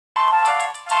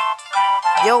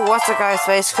Yo, what's up guys,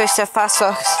 it's Christian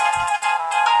Fastfox.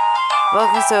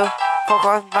 Welcome to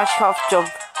Pokemon Magikarp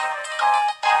Jump.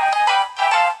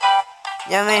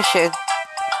 Animation.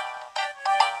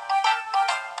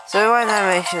 So we want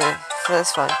animation for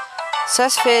this one. So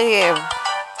let's play the game.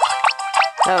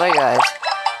 Alright guys.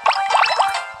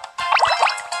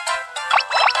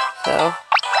 So,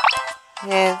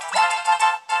 here,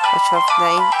 Magikarp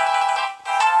name.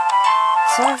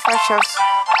 Magikarp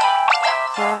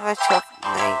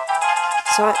name.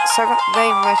 So I got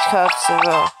name Magikarps as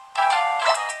well.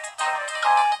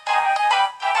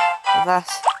 And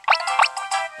that's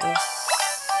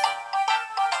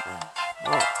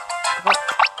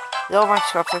no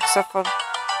Magikarp except for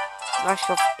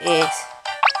Magikarp 8.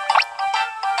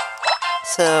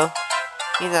 So,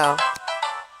 you know.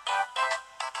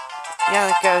 Yeah,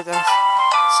 the Gyarados.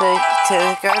 So, to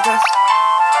the Gyarados.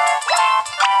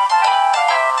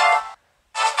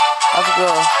 Off we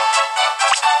go.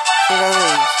 See the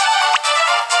lead.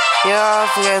 You're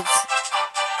off against.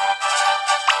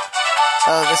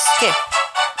 Oh, the skip.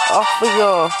 Off we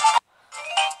go.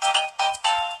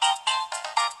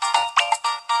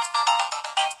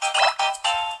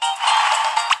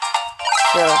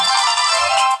 So.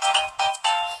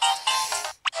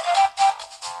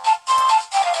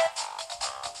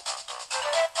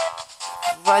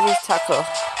 Body tackle.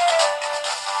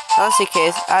 Honestly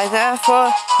kids, I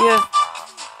therefore you've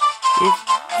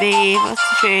been able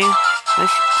to train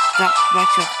not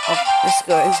much of this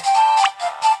good.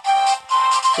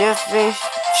 You've been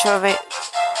showing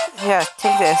here,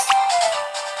 take this.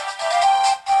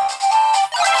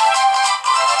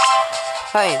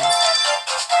 Fine.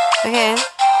 Okay.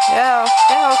 Yeah,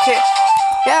 okay.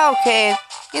 Yeah, okay.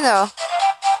 You know.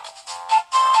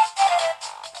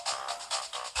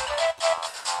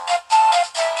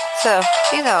 So,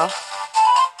 you know.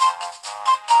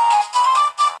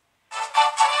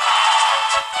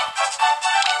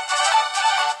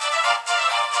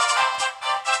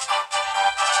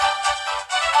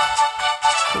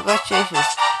 Congratulations.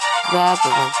 Blah, blah,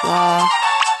 blah, blah.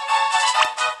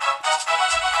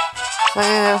 So, you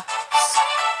know,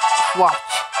 watch.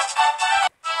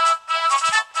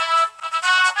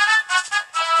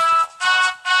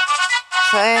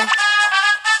 So,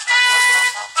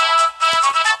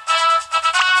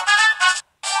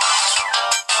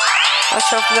 that's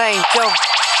your plane, jump.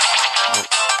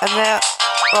 And there,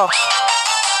 oh.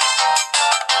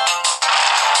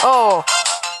 Oh.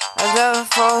 And then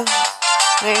for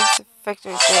next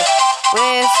victory day.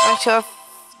 Where's Magikarp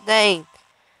name?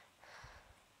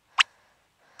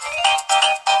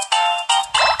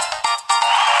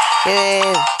 Get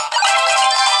in.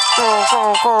 Go, go,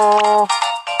 go.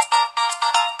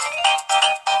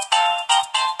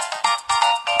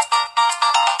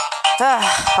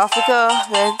 Off we go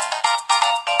then.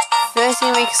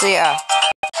 13 weeks later.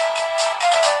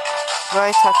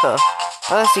 Right tackle.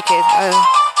 Honestly kid,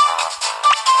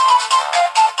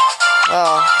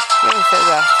 oh, you already said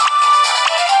that.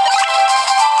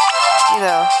 You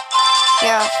know.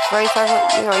 Yeah, right tackle,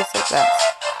 you already said that.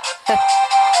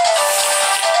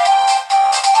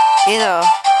 You know.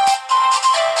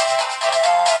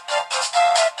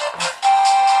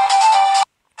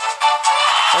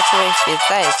 That's what makes me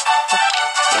nice.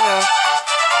 You know.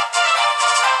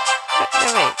 No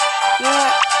wait.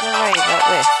 You're right about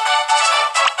this.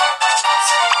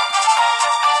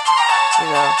 You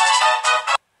know.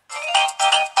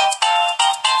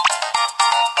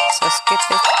 So skip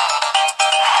it.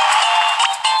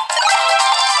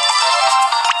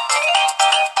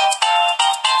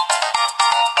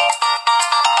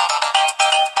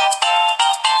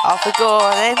 Off we go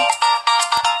then.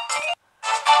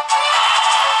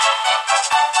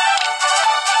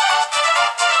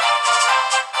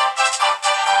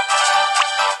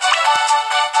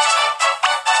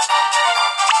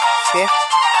 Skip.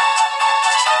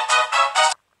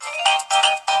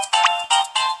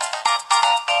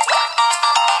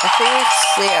 I think it's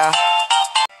there.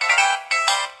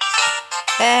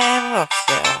 And look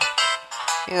there.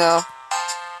 You know.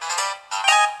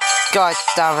 God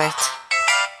damn it.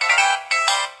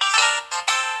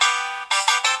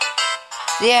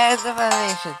 The end of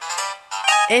animation.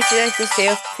 If you like this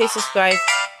video, please subscribe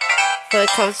for the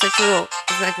comment section below.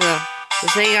 So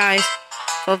see you guys.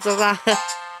 Thumbs up.